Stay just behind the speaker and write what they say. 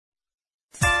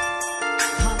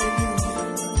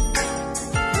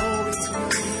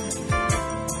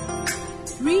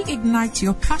reignite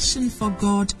your passion for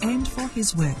God and for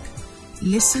His work.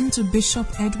 Listen to Bishop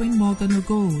Edwin Morgan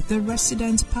Ogo, the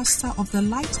resident pastor of the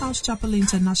Lighthouse Chapel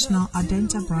International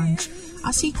Adenta branch,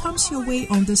 as he comes your way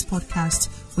on this podcast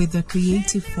with the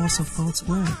creative force of God's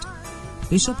Word.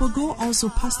 Bishop Ogo also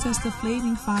pastors the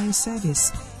Flaming Fire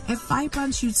Service, a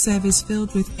vibrant youth service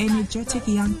filled with energetic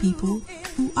young people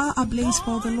who are ablaze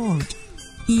for the Lord.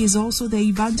 He is also the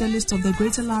evangelist of the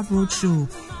Greater Love Roadshow,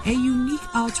 a unique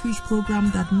outreach program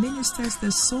that ministers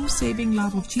the soul-saving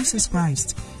love of Jesus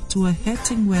Christ to a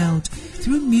hurting world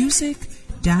through music,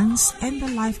 dance, and the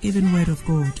life-giving Word of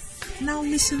God. Now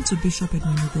listen to Bishop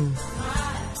Edwin Ogo.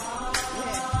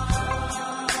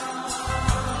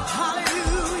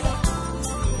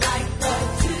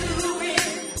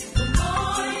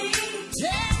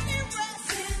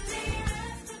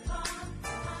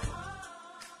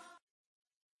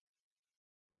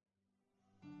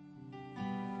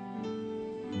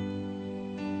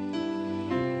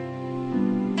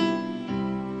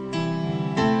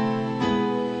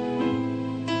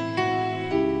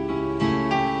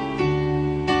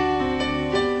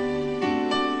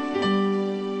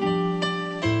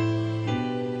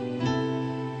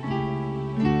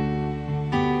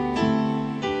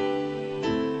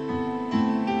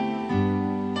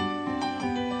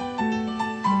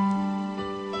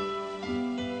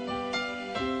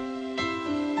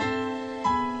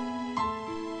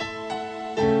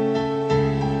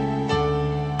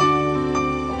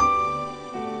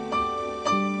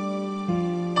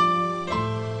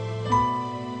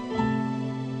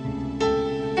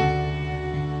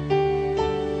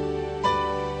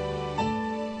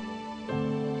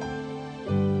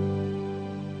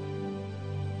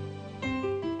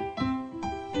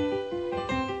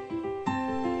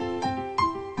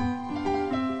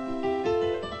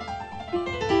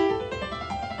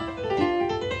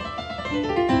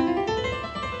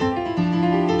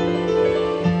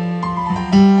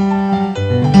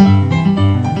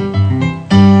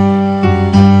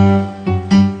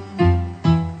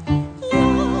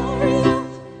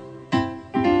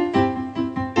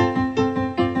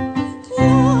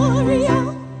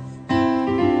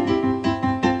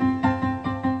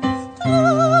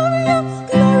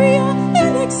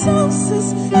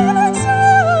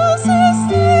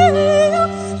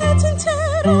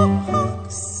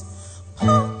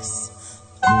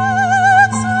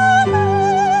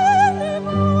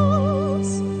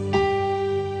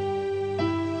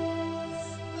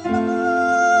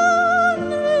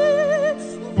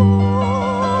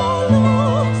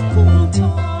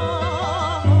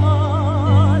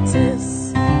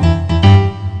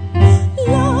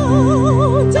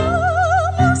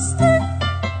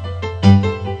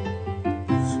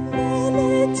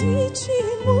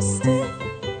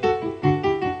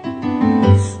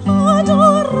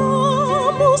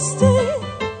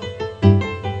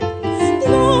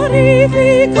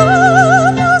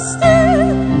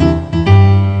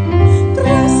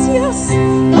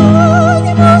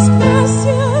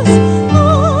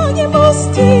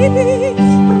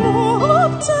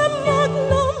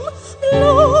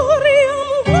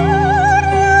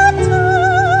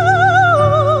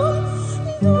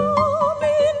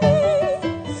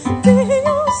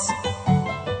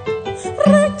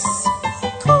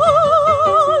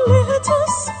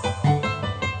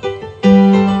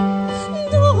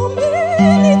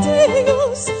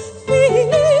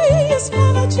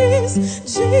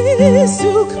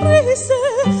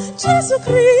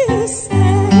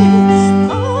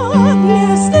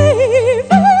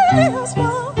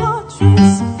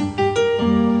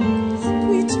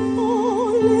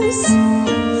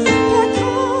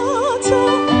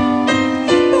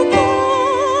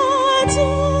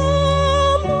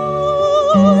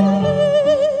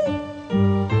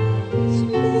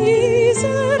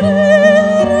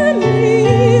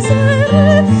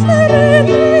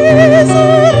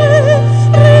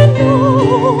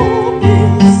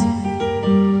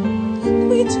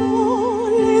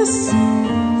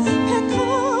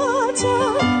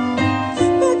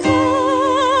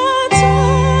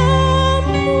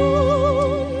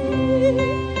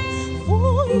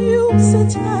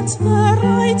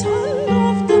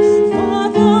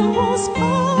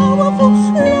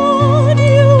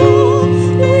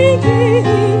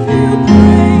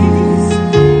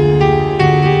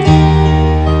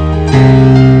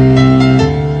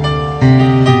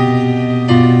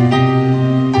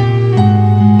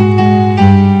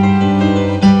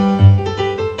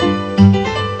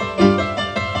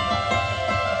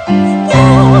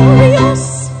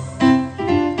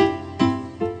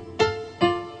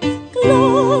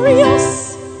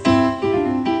 Glorious,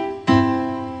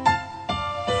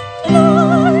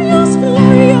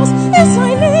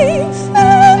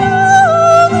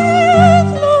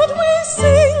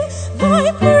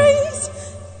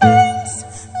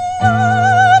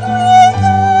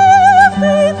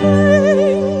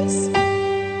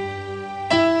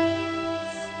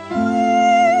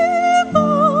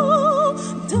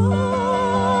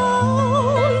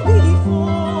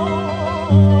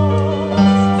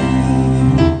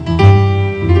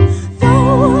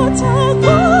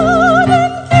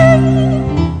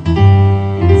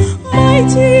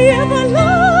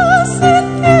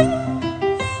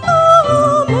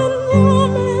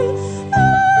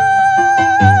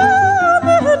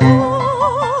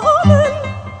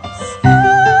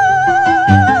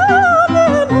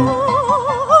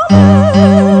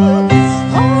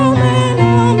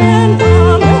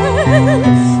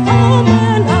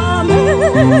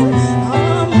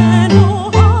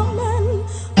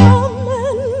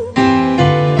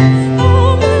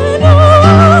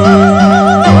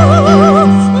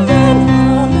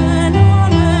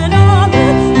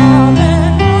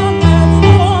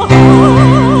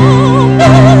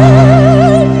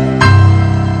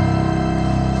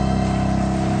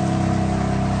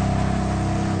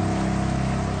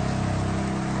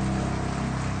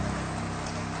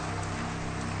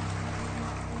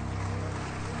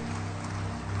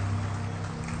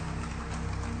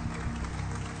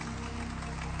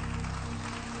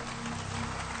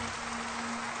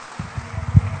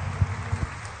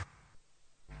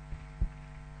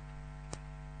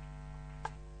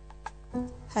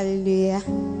 Hallelujah.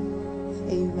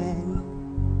 Amen.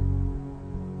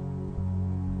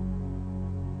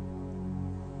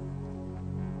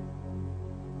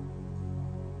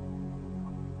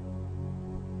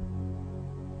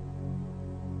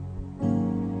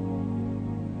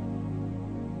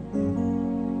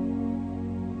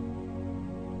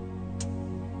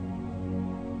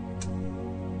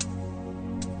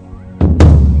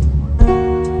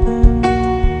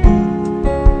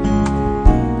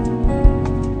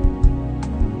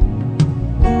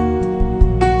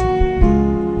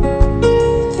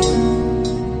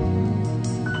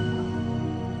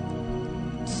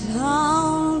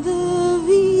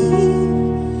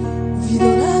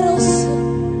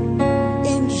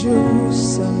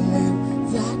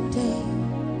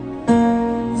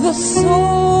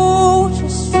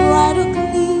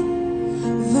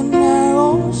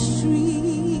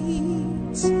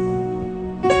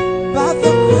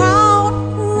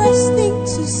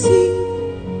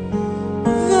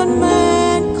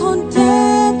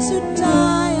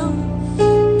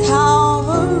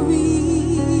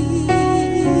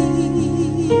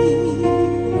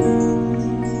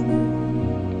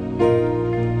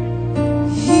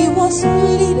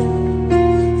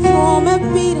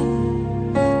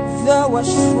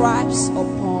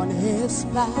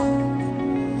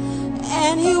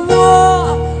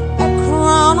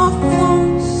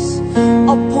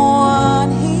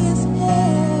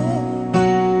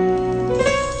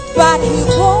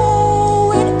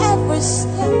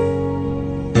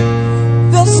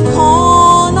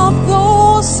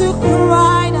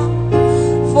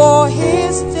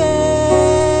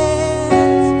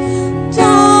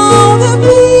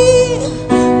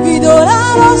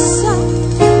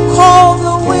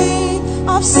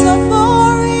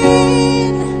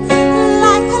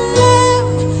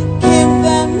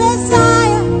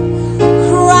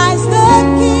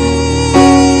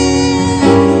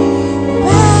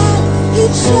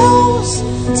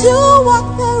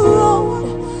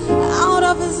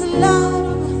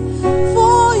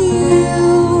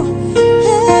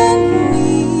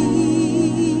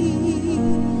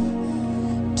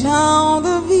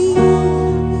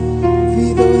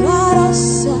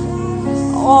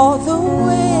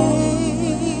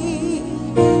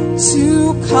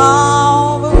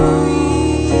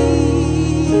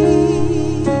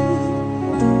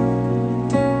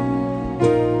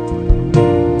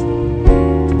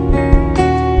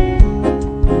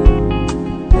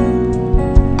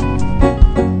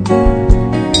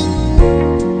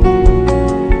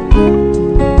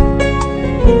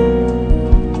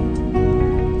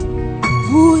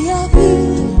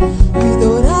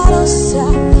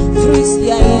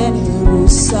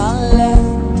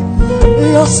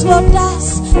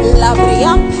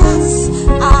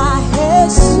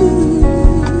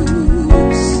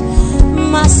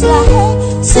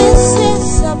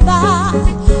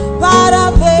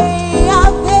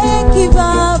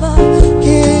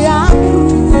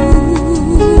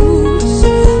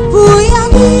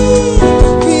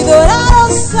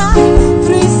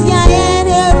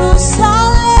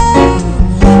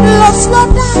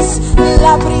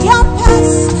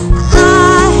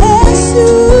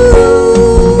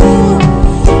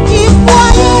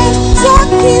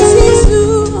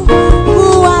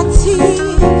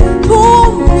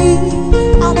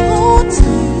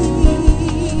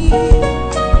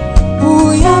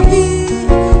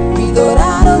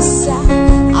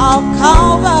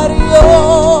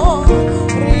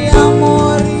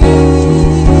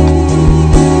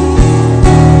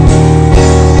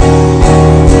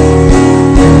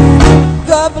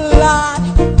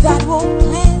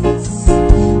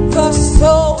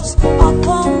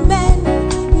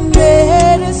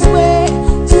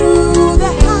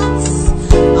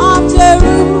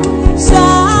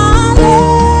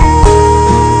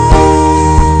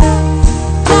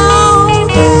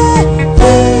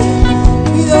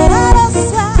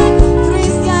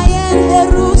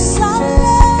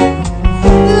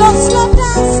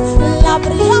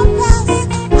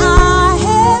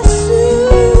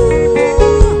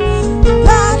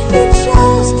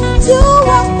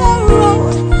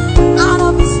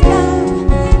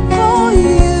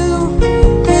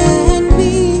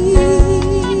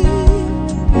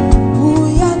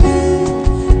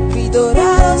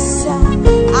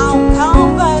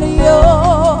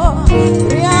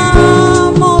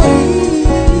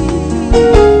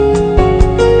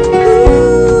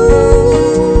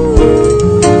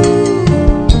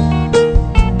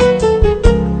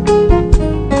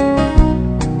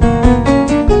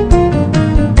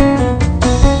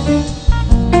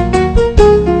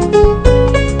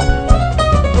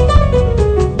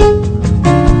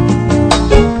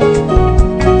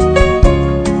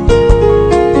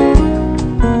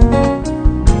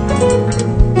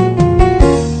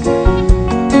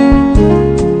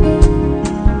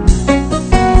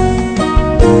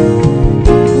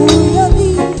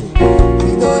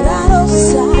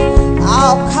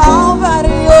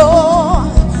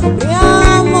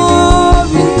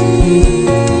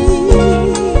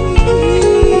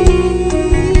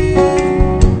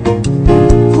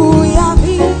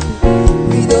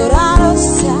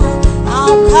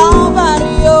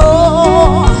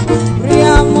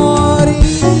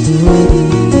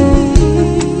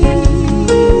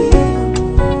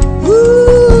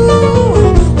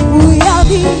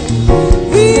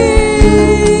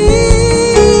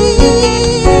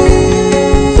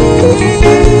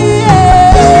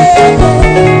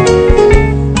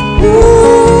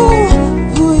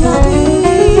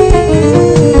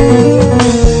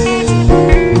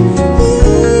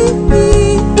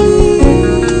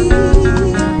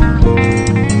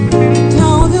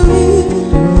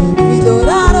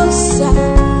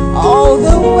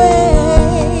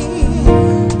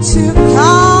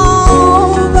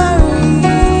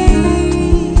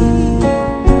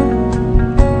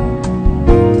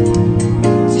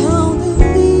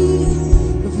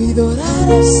 y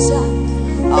Dolores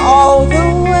all the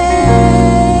way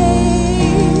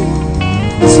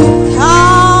to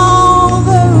Calvary.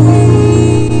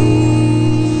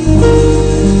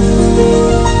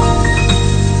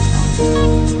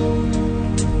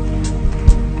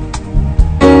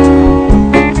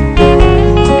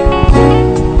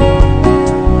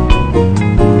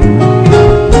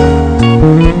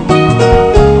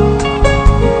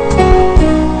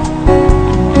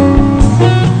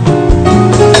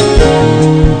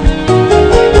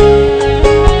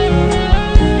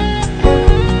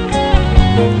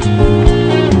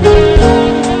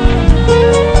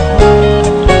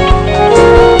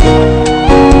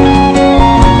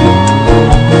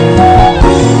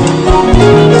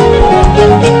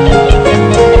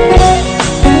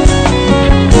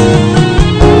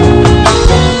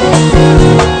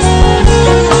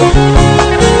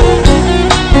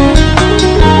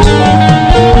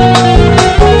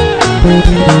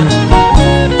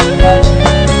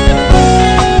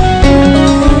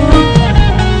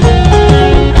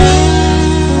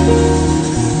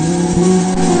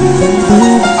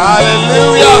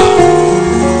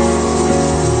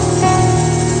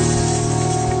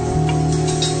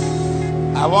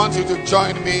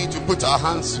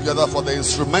 Together for the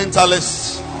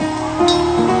instrumentalists.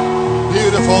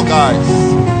 Beautiful guys,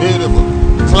 beautiful.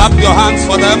 Clap your hands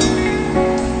for them.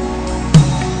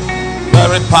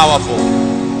 Very powerful.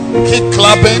 Keep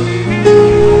clapping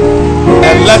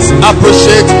and let's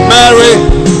appreciate Mary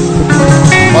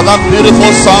for that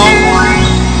beautiful song.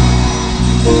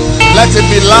 Let it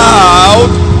be loud.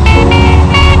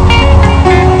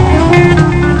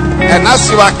 And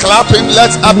as you are clapping,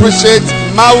 let's appreciate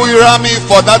Maui Rami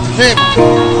for that hymn.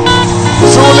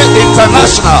 Truly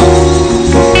international.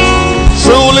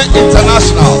 Truly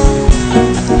international.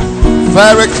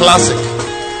 Very classic.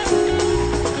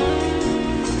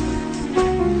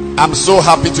 I'm so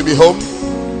happy to be home.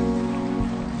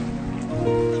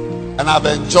 And I've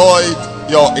enjoyed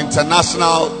your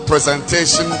international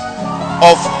presentation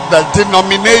of the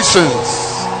denominations.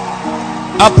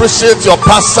 Appreciate your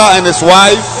pastor and his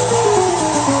wife.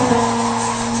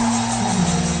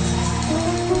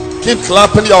 Keep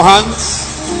clapping your hands.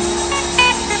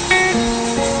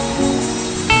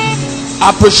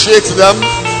 Appreciate them.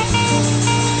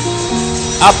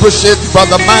 Appreciate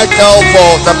Brother Michael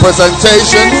for the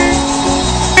presentation.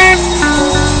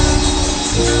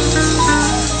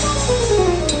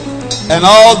 And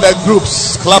all the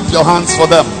groups, clap your hands for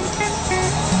them.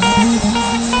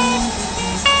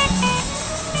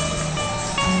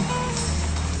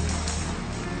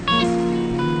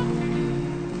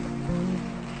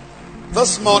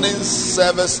 This morning's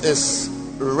service is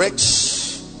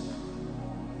rich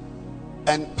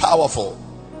and powerful.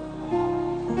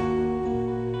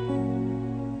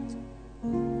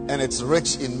 And it's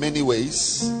rich in many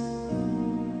ways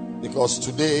because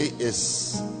today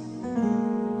is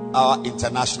our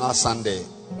International Sunday.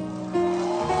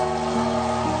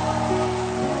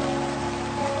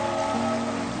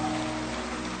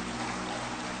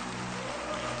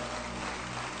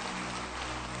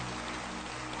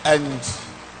 And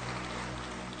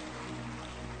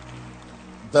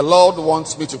the Lord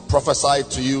wants me to prophesy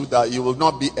to you that you will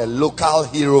not be a local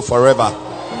hero forever.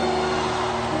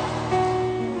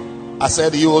 I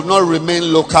said you will not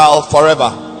remain local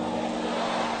forever.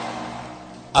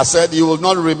 I said you will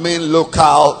not remain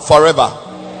local forever.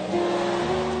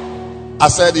 I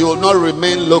said you will not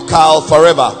remain local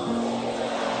forever.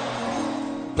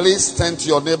 Please turn to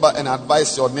your neighbor and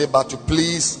advise your neighbor to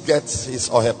please get his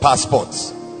or her passport.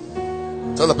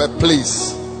 Tell the person,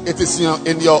 please, it is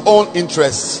in your own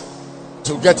interest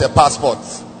to get a passport.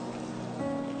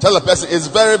 Tell the person, it's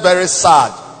very, very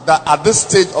sad that at this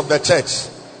stage of the church,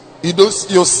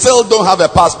 you still don't have a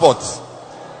passport.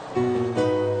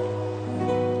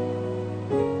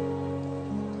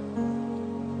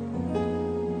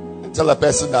 And tell the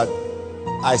person that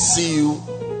I see you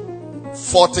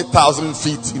 40,000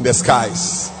 feet in the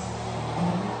skies.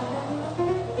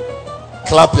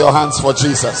 Clap your hands for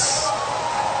Jesus.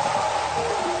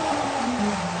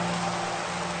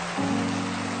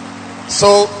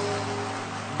 So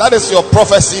that is your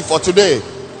prophecy for today,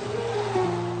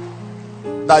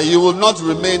 that you will not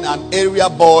remain an area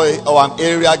boy or an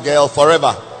area girl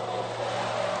forever.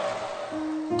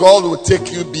 God will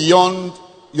take you beyond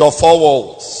your four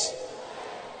walls,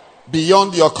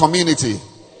 beyond your community,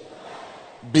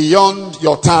 beyond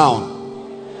your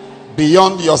town,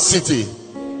 beyond your city,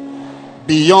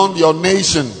 beyond your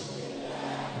nation,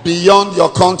 beyond your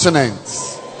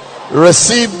continent.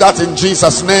 Receive that in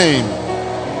Jesus' name.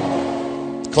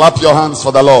 Clap your hands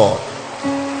for the Lord.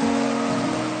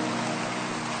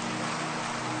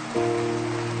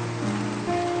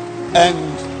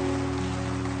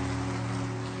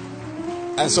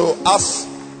 And so as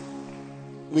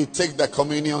we take the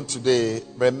communion today,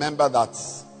 remember that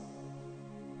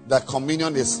the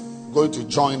communion is going to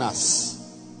join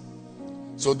us.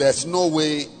 So there's no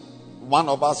way one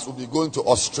of us will be going to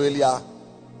Australia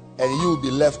and you will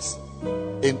be left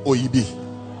in OEB.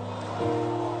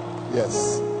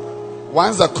 Yes.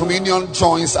 Once the communion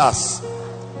joins us,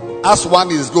 as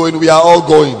one is going, we are all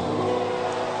going.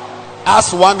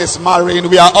 As one is marrying,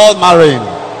 we are all marrying.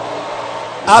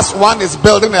 As one is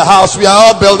building a house, we are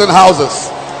all building houses.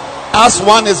 As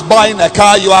one is buying a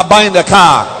car, you are buying a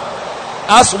car.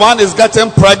 As one is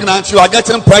getting pregnant, you are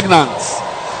getting pregnant.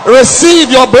 Receive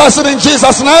your blessing in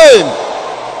Jesus' name.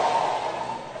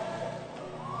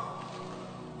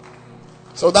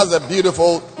 So that's a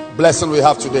beautiful blessing we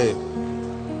have today.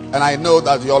 And I know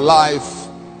that your life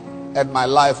and my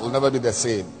life will never be the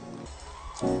same.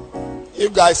 You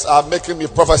guys are making me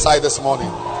prophesy this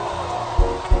morning.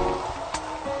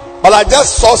 But I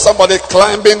just saw somebody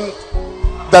climbing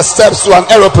the steps to an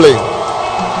aeroplane.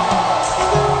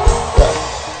 Yeah.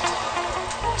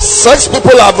 6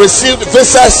 people have received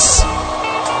visas.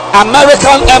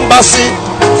 American Embassy,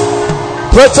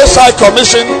 British High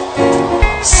Commission,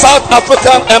 South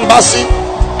African Embassy.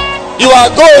 You are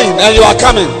going and you are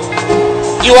coming.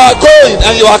 You are going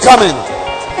and you are coming.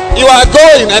 You are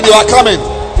going and you are coming.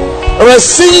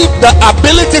 Receive the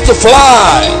ability to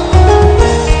fly.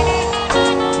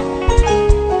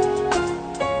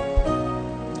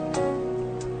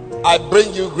 I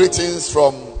bring you greetings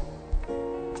from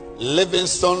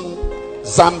Livingstone,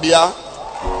 Zambia,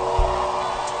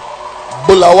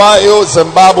 Bulawayo,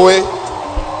 Zimbabwe,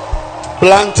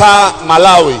 Blantyre,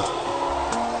 Malawi.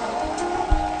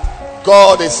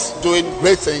 God is doing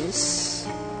great things,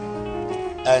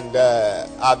 and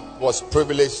I was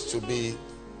privileged to be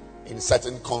in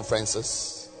certain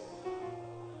conferences,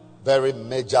 very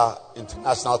major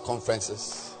international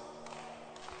conferences,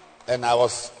 and I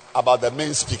was about the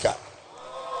main speaker.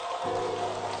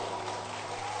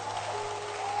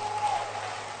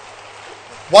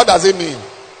 What does it mean?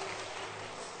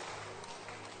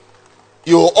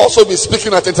 You will also be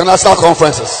speaking at international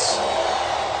conferences.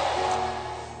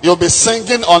 You'll be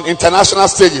singing on international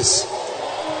stages.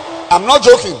 I'm not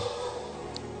joking.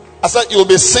 I said you'll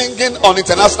be singing on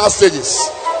international stages.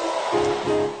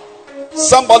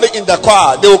 Somebody in the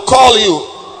choir, they will call you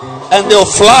and they'll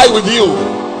fly with you.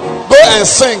 Go and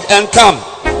sing and come.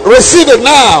 Receive it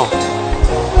now.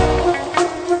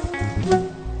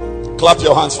 Clap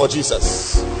your hands for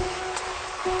Jesus.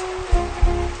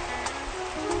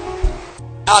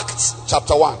 Acts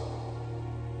chapter 1.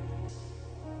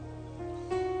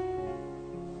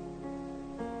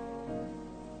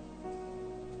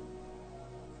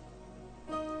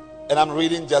 And I'm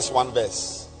reading just one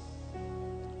verse.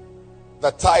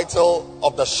 The title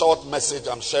of the short message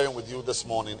I'm sharing with you this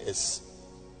morning is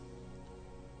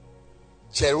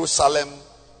Jerusalem,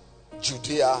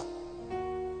 Judea,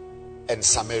 and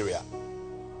Samaria,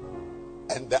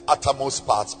 and the uttermost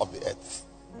parts of the earth.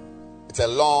 It's a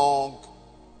long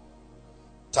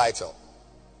title,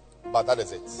 but that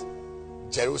is it.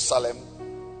 Jerusalem,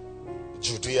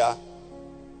 Judea,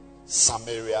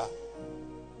 Samaria,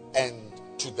 and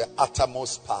to the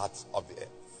uttermost parts of the earth.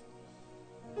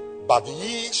 But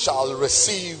ye shall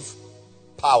receive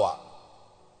power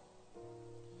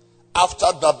after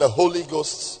that the Holy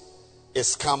Ghost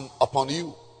is come upon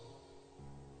you.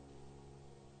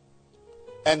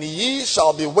 And ye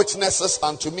shall be witnesses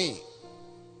unto me,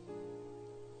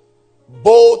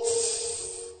 both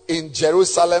in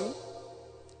Jerusalem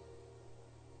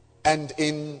and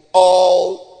in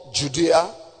all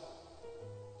Judea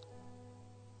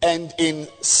and in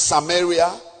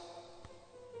Samaria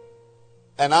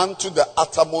and unto the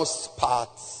uttermost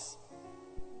parts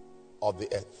of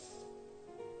the earth.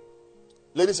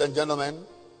 Ladies and gentlemen,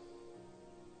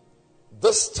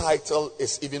 this title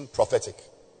is even prophetic.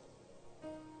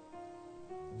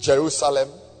 Jerusalem,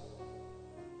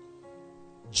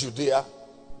 Judea,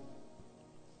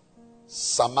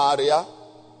 Samaria,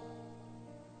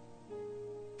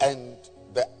 and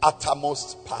the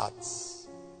uttermost parts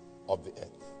of the earth.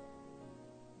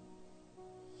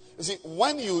 You see,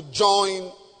 when you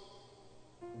join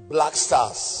Black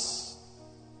Stars,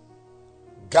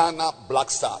 Ghana Black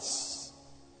Stars,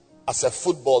 as a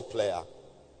football player,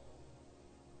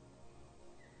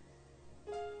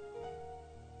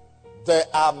 there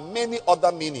are many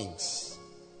other meanings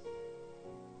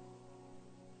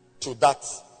to that.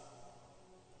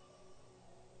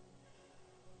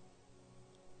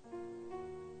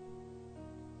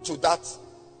 To that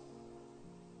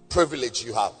privilege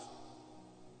you have.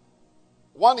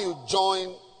 when you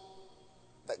join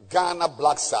the Ghana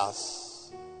Black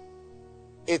Stars,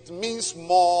 it means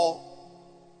more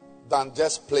than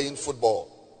just playing football.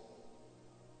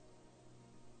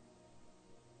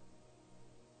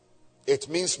 It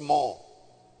means more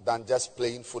than just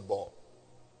playing football.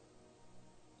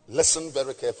 Listen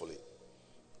very carefully.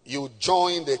 You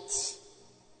joined it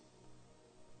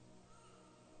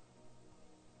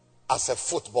as a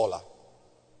footballer,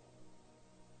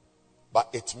 but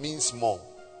it means more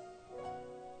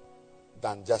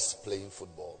than just playing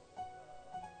football.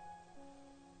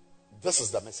 This is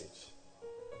the message.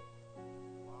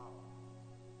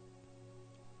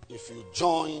 If you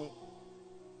join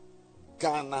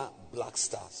Ghana Black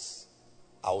Stars,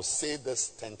 I will say this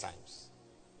 10 times.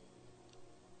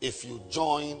 If you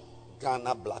join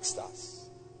Ghana Black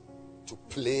Stars to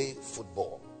play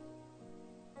football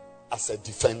as a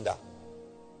defender,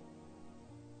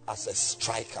 as a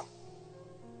striker,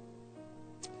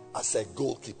 as a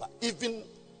goalkeeper, even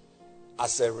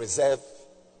as a reserve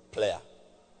player,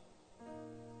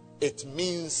 it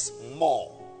means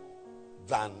more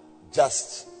than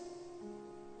just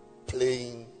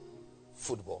playing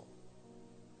football.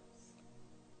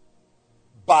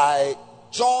 By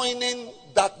joining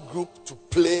that group to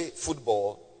play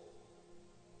football,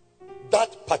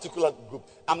 that particular group,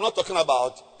 I'm not talking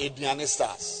about Aduane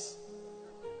Stars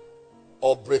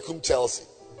or Brekum Chelsea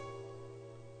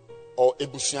or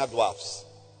Ebusia Dwarfs.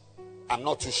 I'm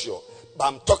not too sure. But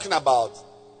I'm talking about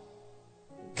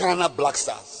Ghana Black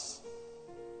Stars.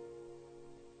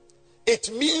 It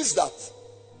means that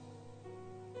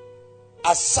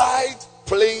aside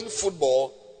playing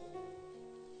football,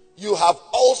 you have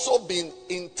also been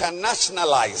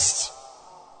internationalized.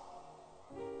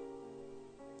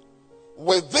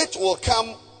 With it will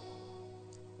come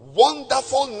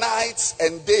wonderful nights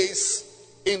and days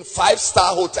in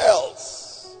 5-star hotels.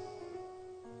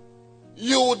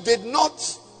 You did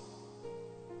not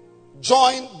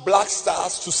join Black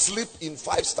Stars to sleep in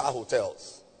 5-star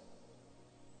hotels.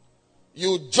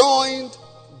 You joined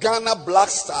Ghana Black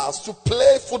Stars to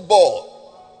play football.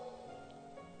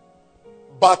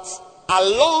 But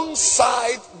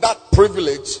alongside that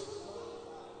privilege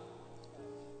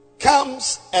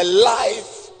comes a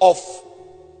life of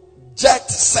jet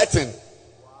setting,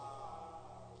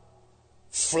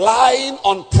 flying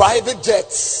on private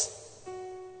jets,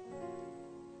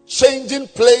 changing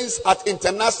planes at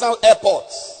international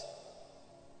airports,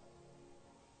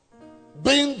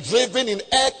 being driven in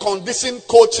air-conditioned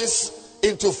coaches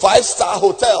into 5-star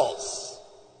hotels,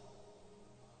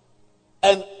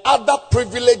 and other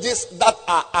privileges that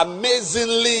are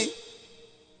amazingly,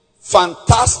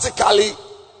 fantastically,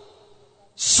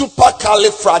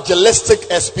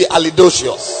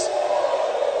 supercalifragilisticexpialidocious.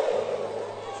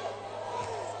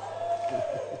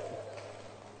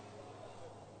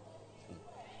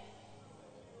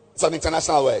 It's an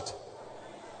international word.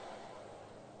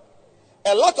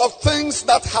 A lot of things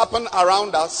that happen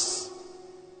around us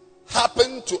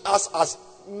happen to us as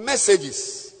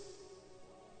messages.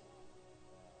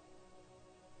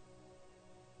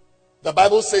 The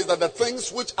Bible says that the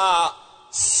things which are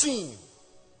seen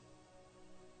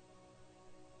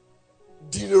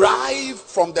derive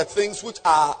from the things which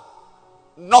are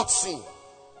not seen.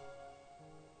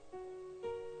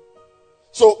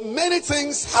 So many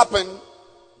things happen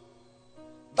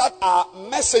that are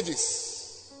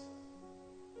messages.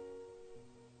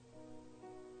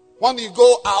 When you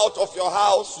go out of your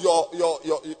house,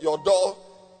 your door,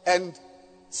 and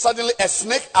suddenly a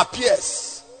snake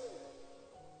appears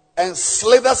and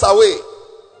slithers away,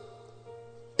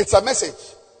 it's a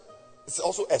message. It's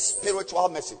also a spiritual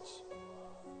message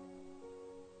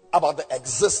about the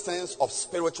existence of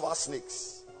spiritual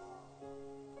snakes.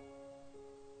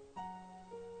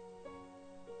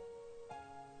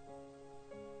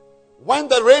 When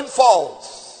the rain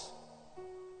falls,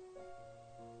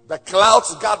 the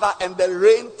clouds gather and the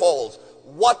rain falls,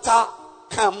 water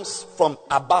comes from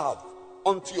above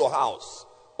onto your house,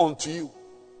 onto you.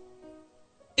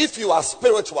 If you are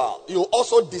spiritual, you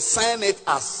also discern it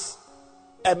as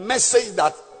a message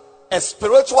that a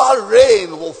spiritual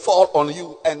rain will fall on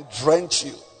you and drench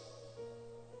you.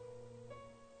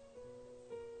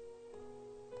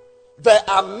 There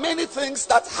are many things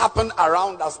that happen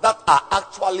around us that are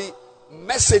actually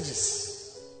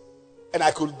messages. And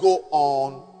I could go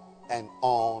on and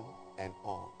on and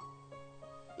on.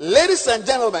 Ladies and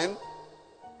gentlemen,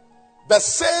 the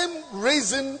same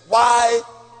reason why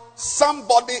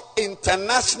somebody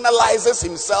internationalizes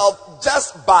himself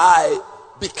just by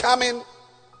becoming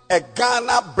a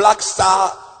Ghana Black Star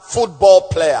football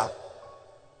player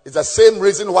is the same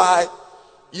reason why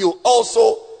you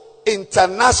also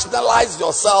internationalize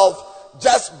yourself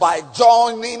just by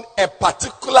joining a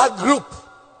particular group.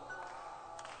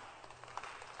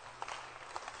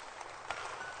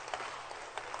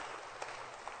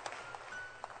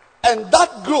 And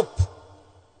that group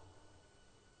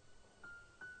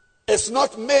is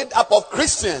not made up of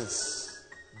Christians,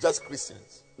 just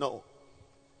Christians. No,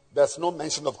 there's no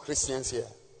mention of Christians here.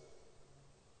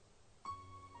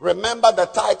 Remember, the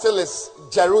title is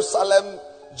Jerusalem,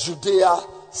 Judea,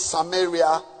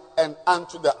 Samaria, and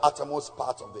unto the uttermost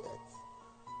part of the earth.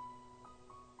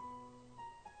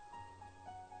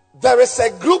 There is a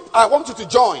group I want you to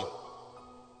join,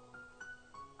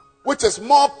 which is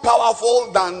more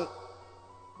powerful than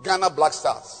Ghana Black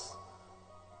Stars.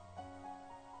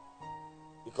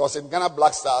 Because in Ghana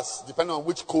Black Stars, depending on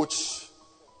which coach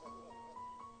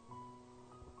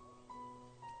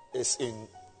is in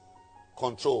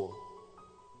control,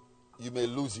 you may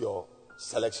lose your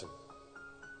selection.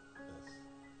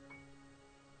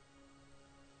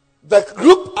 Yes. The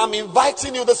group I'm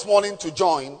inviting you this morning to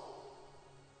join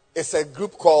is a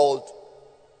group called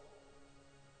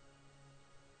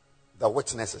The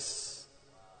Witnesses.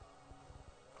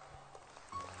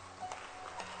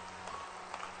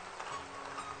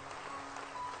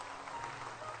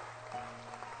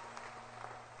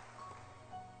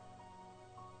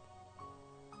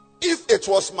 If it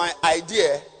was my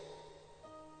idea,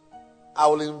 I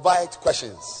will invite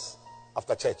questions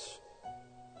after church.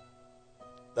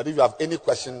 That if you have any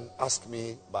question, ask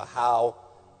me about how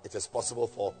it is possible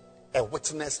for a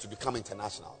witness to become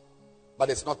international. But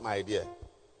it's not my idea.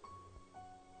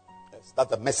 Yes,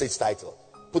 that's the message title.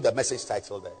 Put the message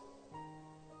title there.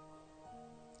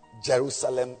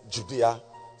 Jerusalem, Judea,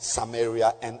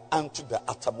 Samaria, and unto the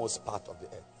uttermost part of the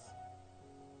earth.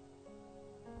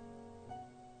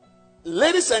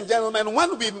 Ladies and gentlemen,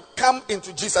 when we come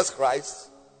into Jesus Christ,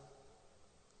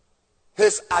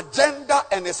 his agenda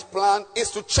and his plan is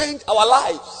to change our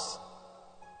lives.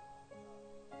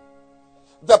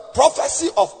 The prophecy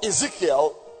of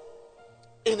Ezekiel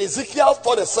in Ezekiel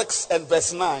 46 and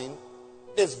verse 9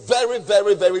 is very,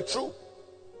 very, very true.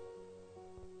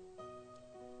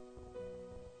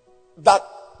 That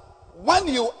when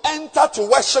you enter to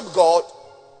worship God,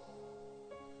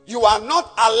 you are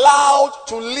not allowed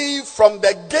to leave from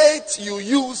the gate you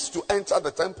used to enter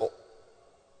the temple.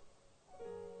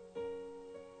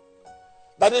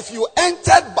 That if you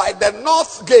entered by the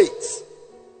north gate,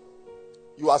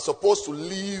 you are supposed to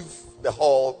leave the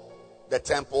hall, the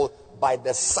temple, by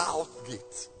the south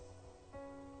gate.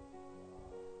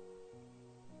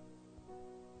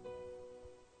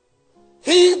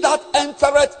 He that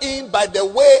entereth in by the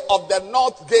way of the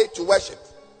north gate to worship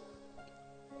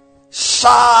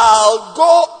shall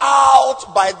go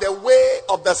out by the way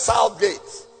of the south gate.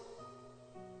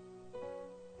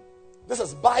 This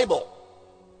is Bible.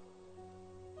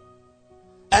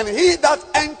 And he that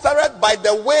entereth by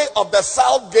the way of the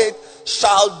south gate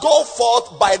shall go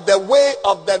forth by the way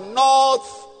of the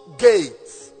north gate.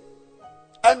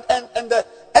 And the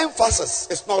emphasis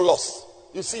is not lost.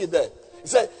 You see it there. He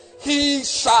said, he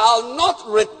shall not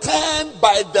return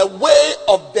by the way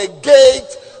of the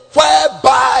gate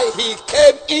whereby he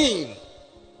came in.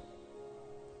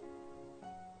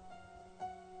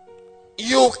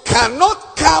 You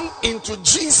cannot come into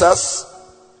Jesus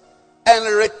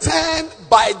and return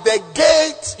by the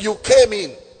gate you came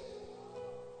in.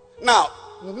 Now,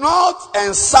 north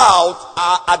and south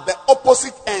are at the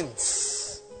opposite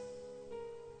ends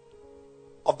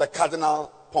of the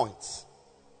cardinal points.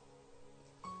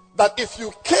 That if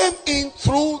you came in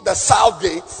through the south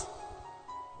gate,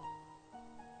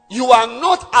 you are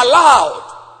not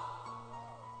allowed.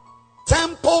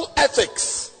 Temple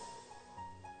ethics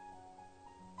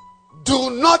do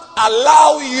not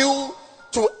allow you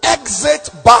to exit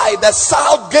by the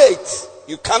south gate.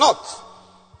 You cannot.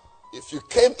 If you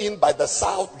came in by the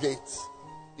south gate,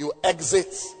 you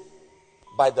exit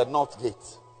by the north gate,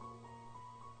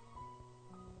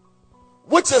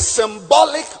 which is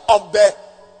symbolic of the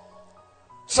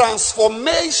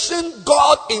transformation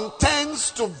God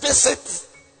intends to visit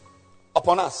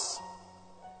upon us.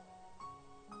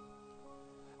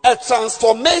 A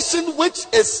transformation which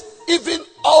is even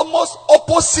almost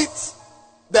opposite,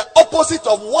 the opposite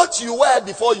of what you were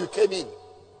before you came in.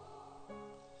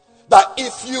 That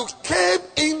if you came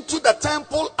into the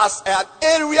temple as an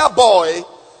area boy,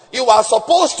 you are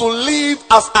supposed to live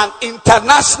as an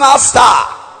international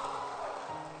star.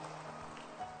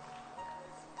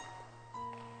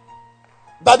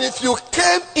 That if you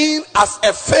came in as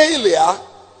a failure,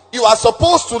 you are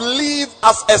supposed to live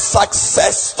as a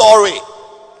success story.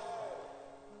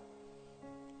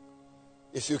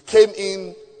 If you came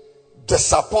in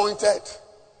disappointed,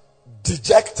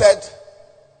 dejected,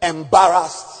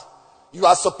 embarrassed. You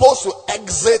are supposed to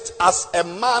exit as a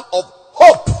man of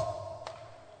hope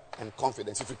and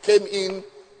confidence. If you came in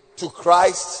to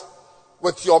Christ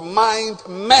with your mind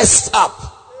messed up,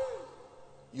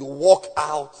 you walk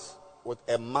out with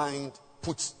a mind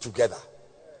put together.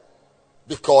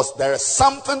 Because there is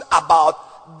something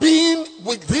about being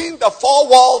within the four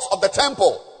walls of the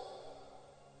temple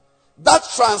that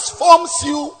transforms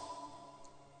you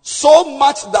so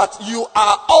much that you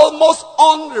are almost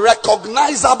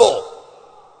unrecognizable.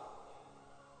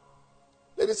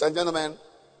 Ladies and gentlemen,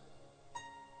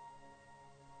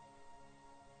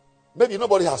 maybe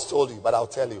nobody has told you, but I'll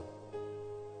tell you.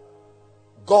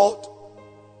 God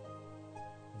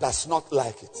does not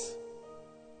like it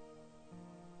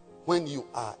when you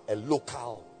are a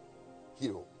local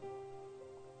hero.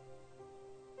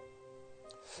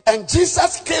 And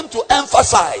Jesus came to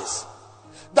emphasize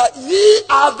that ye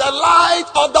are the light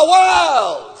of the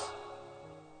world,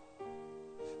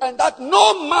 and that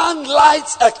no man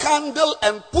lights a candle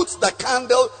and puts the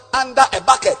candle under a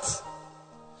bucket,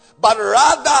 but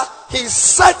rather he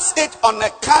sets it on a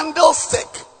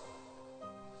candlestick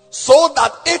so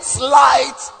that its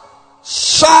light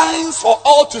shines for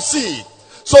all to see.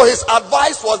 So his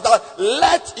advice was that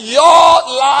let your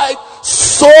light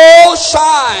so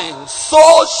shine.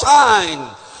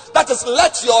 That is,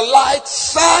 let your light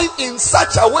shine in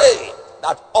such a way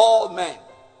that all men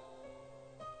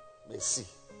may see.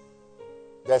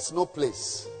 There's no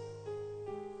place.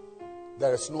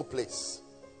 There is no place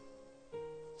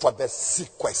for the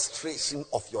sequestration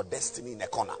of your destiny in a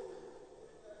corner.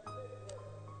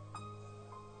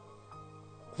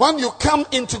 When you come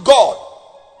into God,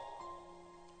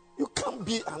 you can't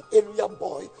be an area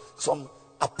boy, some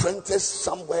apprentice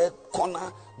somewhere,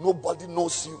 corner, nobody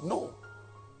knows you. No.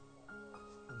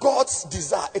 God's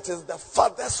desire, it is the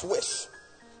Father's wish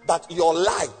that your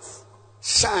light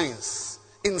shines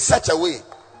in such a way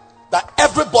that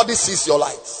everybody sees your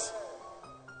light.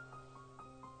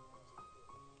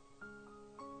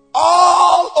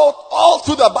 All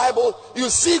through the Bible, you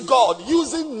see God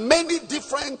using many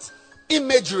different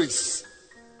imageries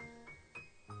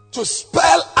to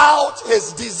spell out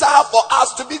his desire for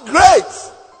us to be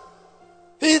great.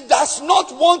 He does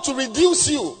not want to reduce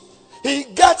you. He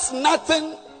gets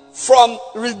nothing from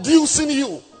reducing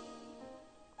you.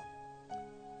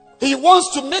 He wants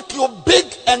to make you big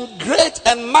and great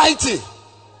and mighty.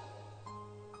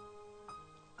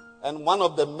 And one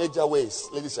of the major ways,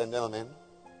 ladies and gentlemen,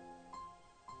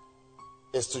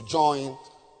 is to join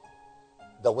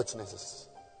the witnesses.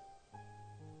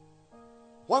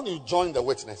 When you join the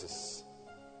witnesses,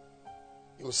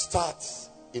 you start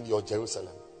in your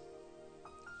Jerusalem.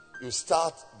 You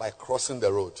start by crossing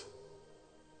the road.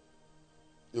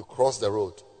 You cross the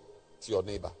road to your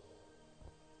neighbor.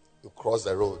 You cross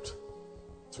the road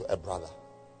to a brother.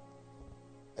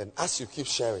 And as you keep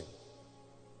sharing,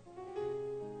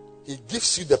 he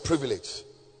gives you the privilege.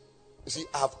 You see,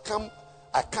 I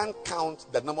can't count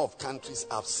the number of countries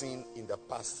I've seen in the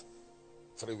past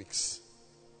 3 weeks.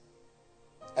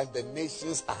 And the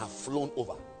nations I have flown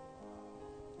over.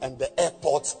 And the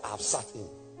airports I have sat in.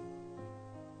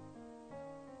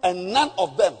 And none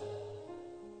of them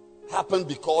happened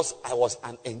because I was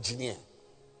an engineer.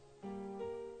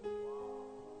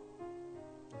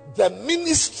 The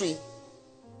ministry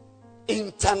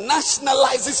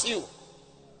internationalizes you.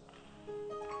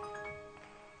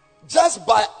 Just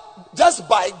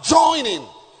by joining,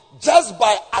 just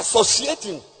by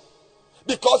associating.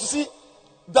 Because you see,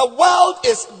 the world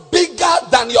is bigger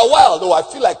than your world. Oh, I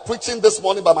feel like preaching this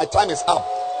morning, but my time is up.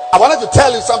 I wanted to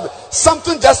tell you something.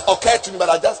 Something just occurred to me, but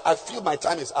I feel my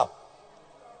time is up.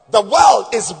 The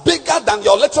world is bigger than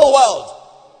your little world.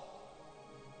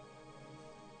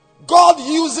 God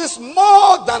uses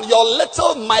more than your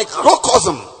little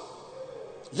microcosm.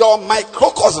 Your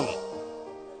microcosm.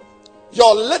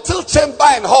 Your little chamber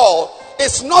and hall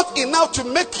is not enough to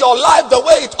make your life the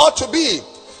way it ought to be.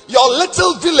 Your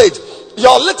little village,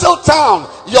 your little town,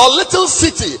 your little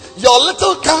city, your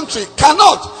little country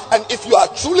cannot. And if you are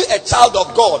truly a child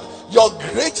of God, your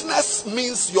greatness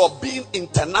means you're being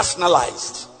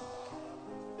internationalized.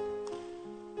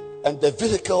 And the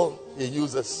vehicle he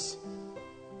uses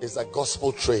is a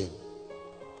gospel train.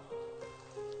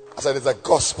 I said it's a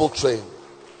gospel train.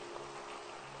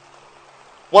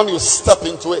 When you step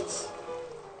into it,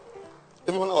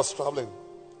 even when I was traveling,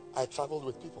 I traveled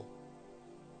with people.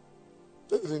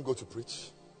 They didn't go to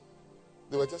preach.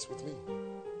 They were just with me.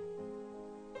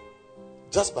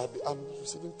 Just by I'm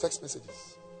receiving text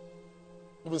messages.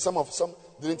 Even some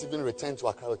didn't even return to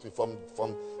Accra with me.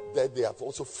 From there, they have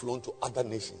also flown to other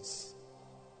nations.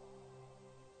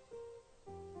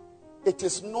 it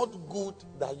is not good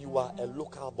that you are a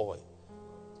local boy.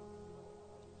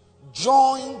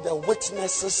 Join the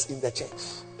witnesses in the church.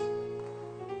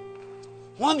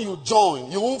 When you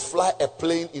join, you won't fly a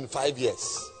plane in 5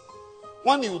 years.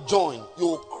 When you join, you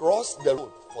will cross the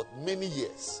road for many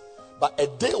years. But a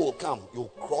day will come, you'll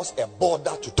cross a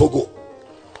border to Togo.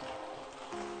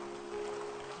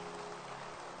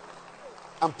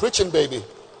 I'm preaching, baby.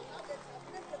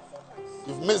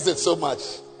 You've missed it so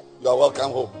much. You are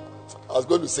welcome home. I was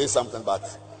going to say something,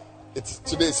 but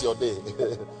today is your day.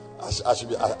 I should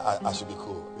be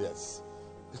cool. Yes.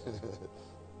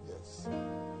 Yes.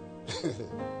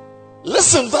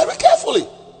 Listen very carefully.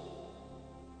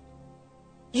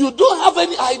 You don't have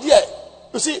any idea.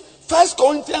 You see, 1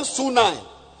 Corinthians 2:9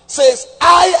 says,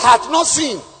 "I had not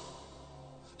seen."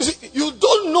 You see, you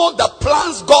don't know the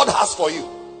plans God has for you.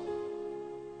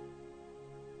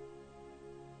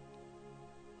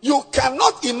 You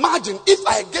cannot imagine if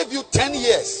I gave you 10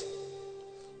 years.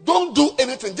 Don't do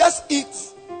anything. Just eat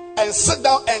and sit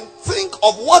down and think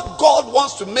of what God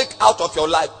wants to make out of your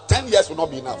life. 10 years will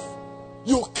not be enough.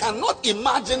 You cannot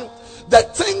imagine the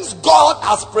things God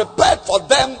has prepared for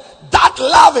them that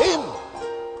love Him.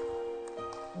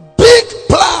 Big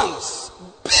plans.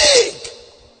 Big.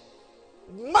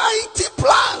 Mighty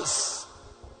plans.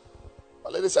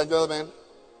 But ladies and gentlemen,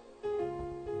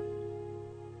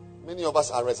 many of us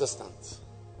are resistant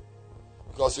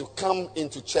because you come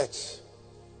into church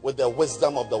with the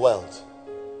wisdom of the world,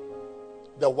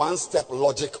 the one-step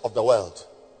logic of the world.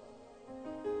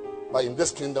 But in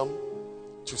this kingdom,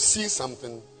 to see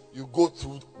something, you go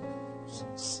through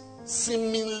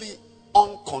seemingly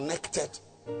unconnected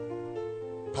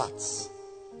paths.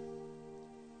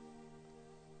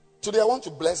 Today I want to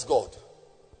bless God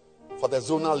for the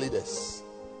zonal leaders.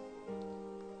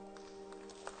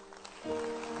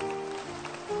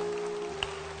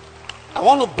 I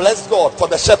want to bless God for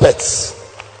the shepherds.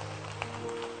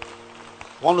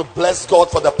 I want to bless God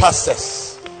for the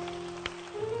pastors.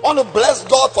 I want to bless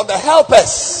God for the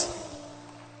helpers.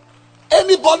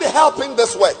 Anybody helping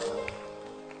this work,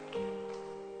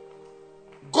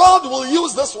 God will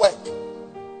use this work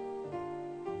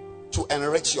to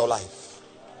enrich your life.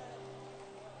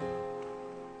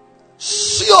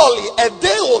 Surely a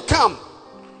day will come,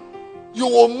 you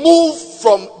will move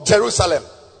from Jerusalem.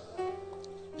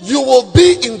 You will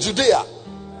be in Judea.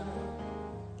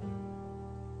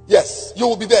 Yes, you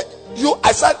will be there.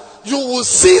 I said, you will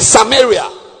see Samaria.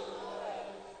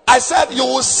 I said, you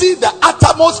will see the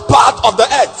uttermost part of the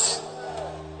earth.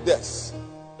 Yes.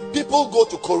 People go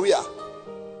to Korea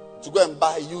to go and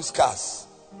buy used cars.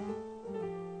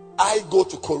 I go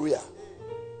to Korea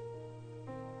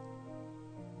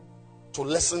to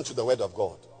listen to the word of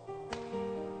God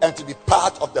and to be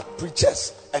part of the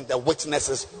preachers and the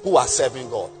witnesses who are serving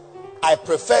God. I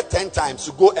prefer 10 times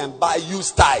to go and buy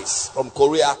used ties from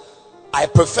Korea. I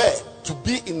prefer to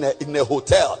be in a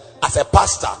hotel as a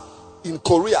pastor in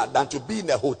Korea than to be in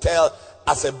a hotel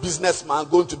as a businessman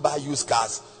going to buy used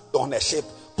cars on a ship,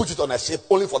 put it on a ship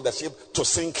only for the ship to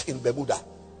sink in Bermuda.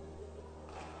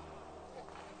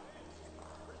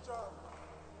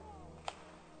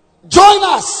 Join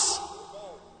us.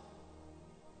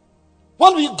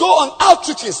 When we go on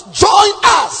outreaches, join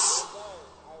us.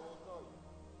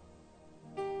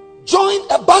 Join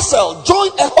a bustle, join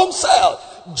a home cell,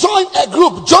 join a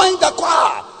group, join the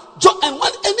choir. And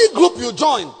when any group you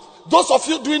join, those of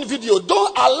you doing video,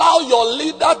 don't allow your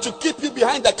leader to keep you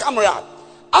behind the camera.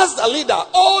 Ask the leader,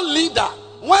 "Oh leader,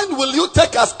 when will you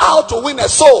take us out to win a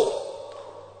soul?"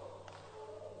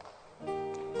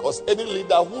 Because any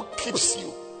leader who keeps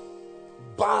you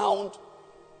bound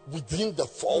within the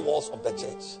four walls of the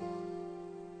church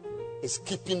is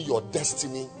keeping your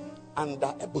destiny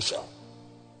under a bushel,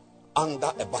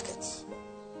 under a bucket,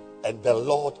 and the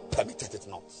Lord permitted it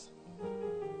not.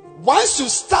 Once you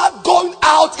start going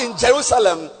out in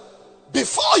Jerusalem,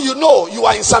 before you know, you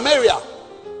are in Samaria.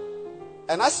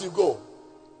 And as you go,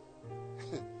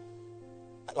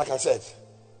 like I said,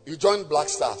 you join Black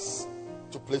Stars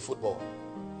to play football.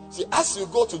 See, as you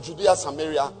go to Judea,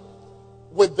 Samaria,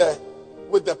 with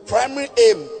the primary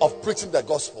aim of preaching the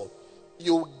gospel,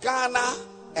 you garner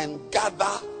and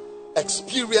gather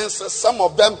experiences, some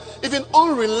of them even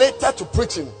unrelated to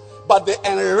preaching, but they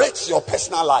enrich your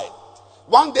personal life.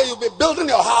 One day you'll be building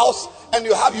your house and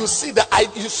you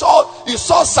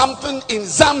saw something in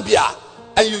Zambia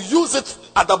and you use it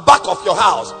at the back of your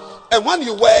house. And when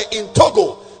you were in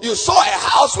Togo, you saw a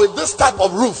house with this type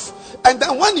of roof. And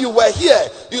then when you were here,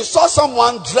 you saw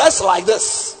someone dressed like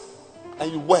this. And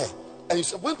you wear. And you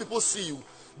say, when people see you,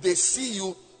 they see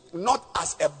you not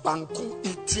as a Banku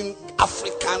eating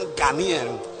African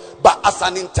Ghanaian, But as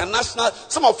an international,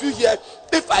 some of you here,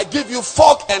 if I give you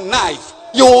fork and knife,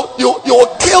 you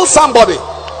will kill somebody.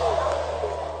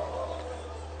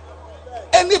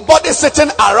 Anybody sitting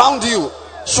around you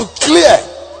should clear,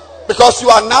 because you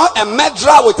are now a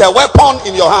murderer with a weapon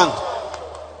in your hand.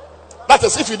 That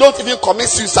is if you don't even commit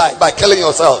suicide by killing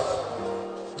yourself,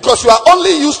 because you are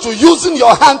only used to using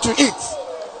your hand to eat.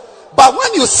 But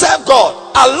when you serve God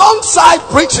alongside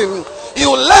preaching,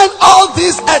 you learn all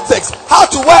these ethics: how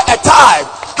to wear a tie,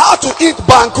 how to eat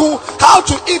banku, how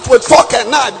to eat with fork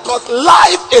and knife. Because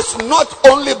life is not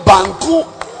only banku.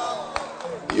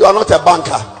 You are not a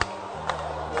banker.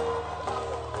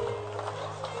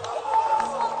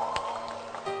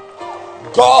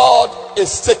 God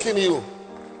is taking you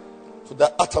to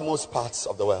the uttermost parts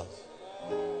of the world.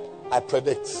 I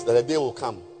predict that a day will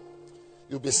come,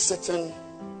 you'll be sitting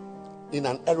in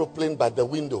an aeroplane by the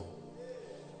window,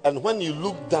 and when you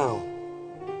look down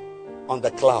on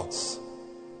the clouds,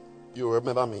 you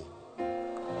remember me.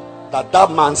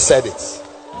 That man said it.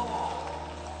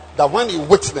 That when you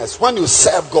witness, when you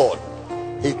serve God,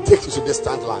 He takes you to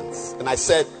distant lands. And I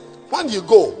said, when you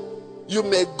go, you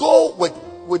may go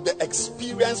with the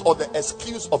experience or the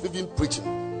excuse of even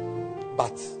preaching,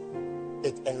 but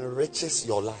it enriches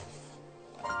your life,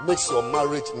 makes your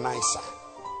marriage nicer,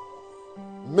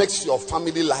 makes your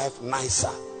family life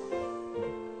nicer,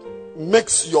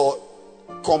 makes your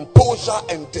composure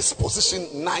and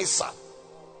disposition nicer.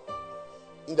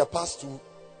 In the past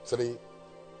 2-3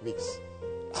 weeks,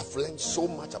 I've learned so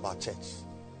much about church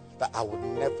that I would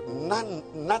never,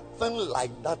 nothing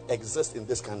like that exists in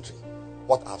this country.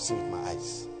 What I've seen with my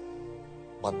eyes.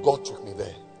 But God took me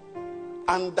there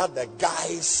under the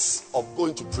guise of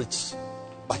going to preach.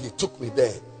 But He took me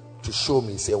there to show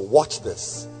me, say, watch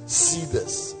this, see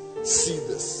this,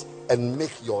 and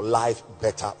make your life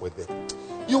better with it.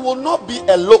 You will not be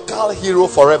a local hero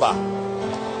forever.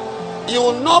 You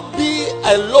will not be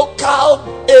a local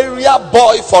area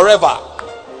boy forever.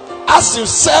 As you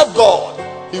serve God,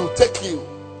 He will take you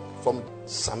from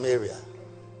Samaria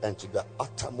and to the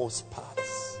uttermost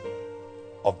parts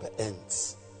of the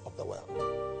ends of the world.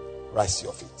 Rise to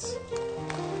your feet.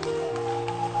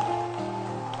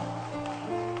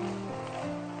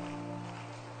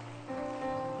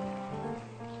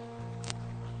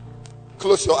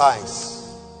 Close your eyes.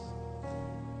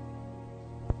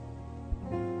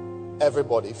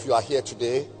 Everybody, if you are here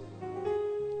today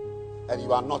and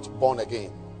you are not born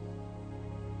again,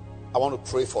 I want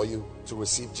to pray for you to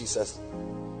receive Jesus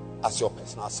as your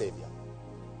personal Savior.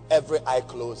 Every eye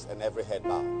closed and every head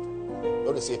bowed. You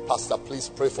want to say, Pastor, please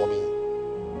pray for me.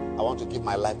 I want to give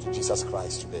my life to Jesus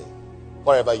Christ today.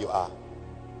 Wherever you are.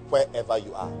 Wherever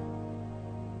you are.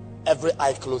 Every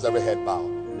eye closed, every head bowed.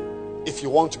 If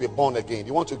you want to be born again,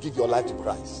 you want to give your life to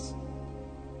Christ.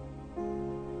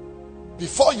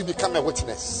 Before you become a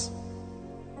witness,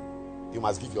 you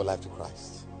must give your life to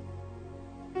Christ.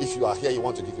 If you are here, you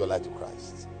want to give your life to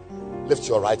Christ. Lift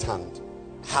your right hand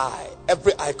high,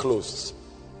 every eye closed.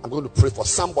 I'm going to pray for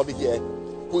somebody here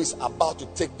who is about to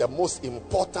take the most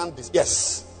important decision.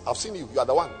 Yes, I've seen you. You are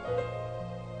the one.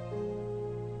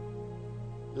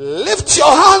 Lift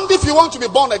your hand if you want to be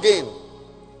born again.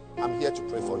 I'm here to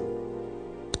pray for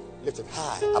you. Lift it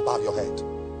high above your head.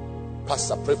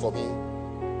 Pastor, pray for me.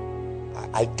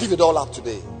 I give it all up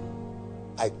today.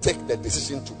 I take the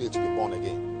decision today to be born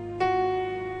again.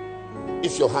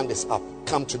 If your hand is up,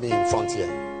 come to me in front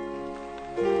here.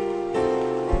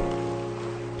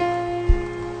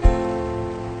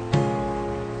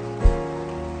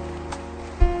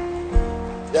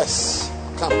 Yes,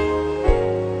 come.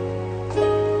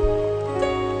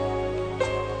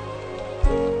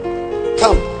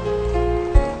 Come.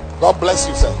 God bless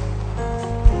you, sir.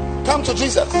 Come to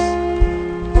Jesus.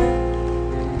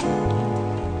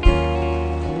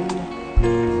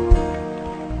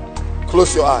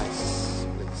 Close your eyes,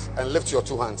 please, and lift your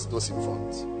two hands, those in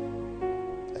front,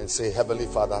 and say, Heavenly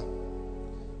Father.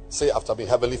 Say after me,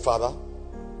 Heavenly Father,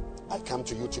 I come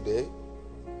to you today.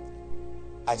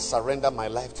 I surrender my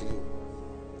life to you.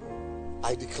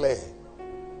 I declare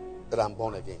that I'm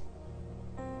born again.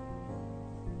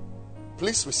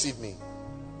 Please receive me.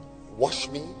 Wash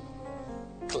me.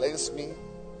 Cleanse me.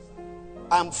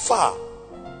 I'm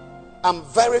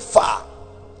very far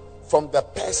from the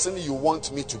person you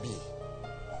want me to be.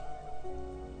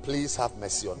 Please have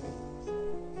mercy on me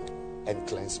and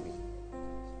cleanse me.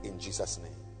 In Jesus'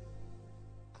 name.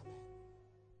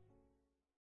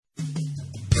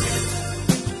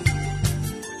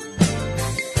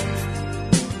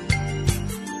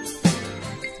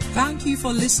 Thank you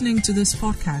for listening to this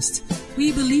podcast.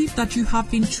 We believe that you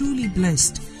have been truly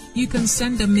blessed. You can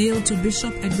send a mail to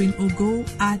Bishop Edwin Ogo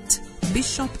at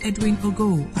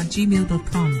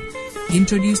bishopedwinogo@gmail.com.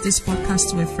 Introduce this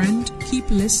podcast to a friend, keep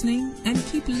listening, and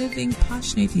keep living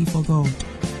passionately for God.